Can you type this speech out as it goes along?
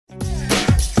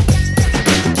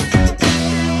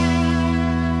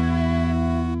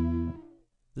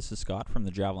this is Scott from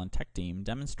the Javelin Tech team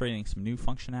demonstrating some new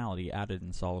functionality added in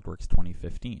SolidWorks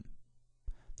 2015.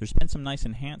 There's been some nice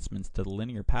enhancements to the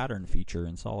linear pattern feature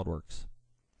in SolidWorks.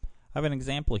 I have an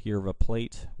example here of a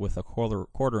plate with a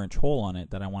quarter inch hole on it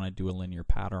that I want to do a linear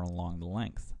pattern along the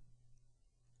length.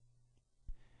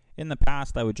 In the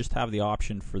past, I would just have the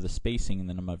option for the spacing and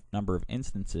the number of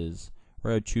instances,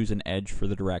 where I would choose an edge for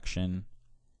the direction,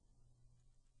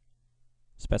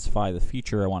 specify the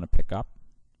feature I want to pick up,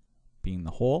 being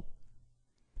the hole,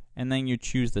 and then you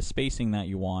choose the spacing that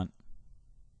you want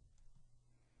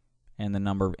and the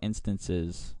number of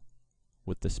instances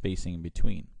with the spacing in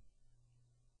between.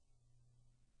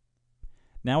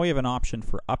 Now we have an option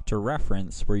for up to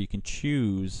reference where you can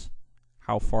choose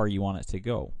how far you want it to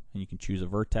go, and you can choose a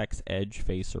vertex, edge,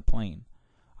 face, or plane.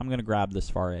 I'm going to grab this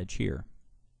far edge here.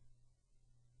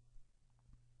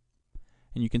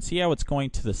 And you can see how it's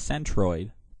going to the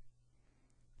centroid,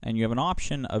 and you have an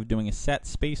option of doing a set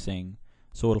spacing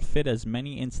so it'll fit as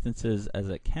many instances as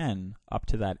it can up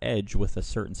to that edge with a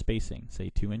certain spacing, say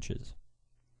 2 inches.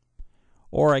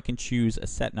 Or I can choose a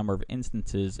set number of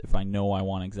instances if I know I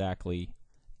want exactly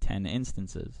 10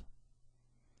 instances.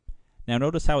 Now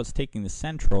notice how it's taking the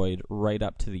centroid right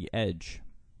up to the edge.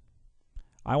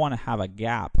 I want to have a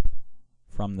gap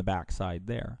from the back side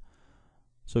there.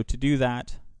 So to do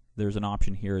that, there's an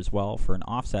option here as well for an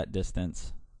offset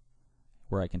distance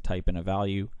where I can type in a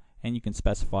value, and you can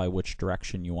specify which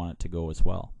direction you want it to go as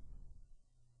well.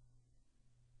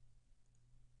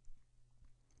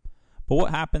 But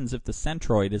what happens if the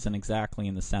centroid isn't exactly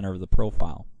in the center of the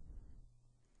profile?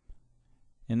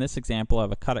 In this example, I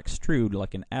have a cut extrude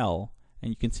like an L, and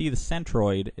you can see the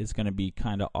centroid is going to be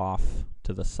kind of off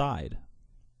to the side.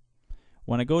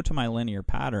 When I go to my linear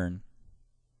pattern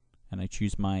and I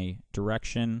choose my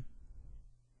direction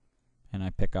and I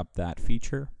pick up that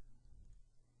feature,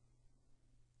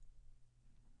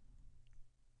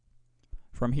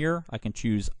 from here I can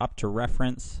choose up to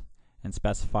reference and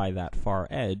specify that far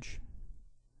edge.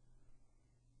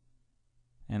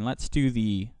 And let's do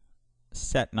the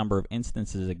set number of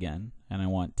instances again, and I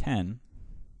want 10.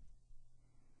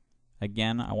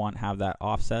 Again, I want to have that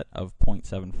offset of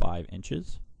 0.75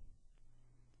 inches.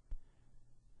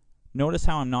 Notice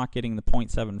how I'm not getting the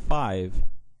 0.75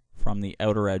 from the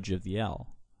outer edge of the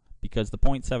L, because the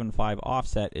 0.75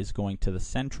 offset is going to the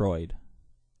centroid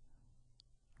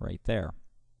right there.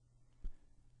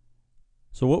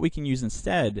 So what we can use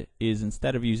instead is,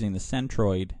 instead of using the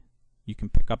centroid, you can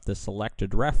pick up the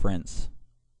selected reference,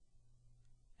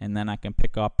 and then I can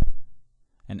pick up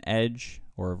an edge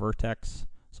or a vertex.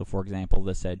 So for example,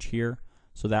 this edge here.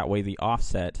 So that way the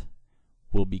offset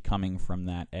will be coming from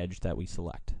that edge that we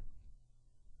select.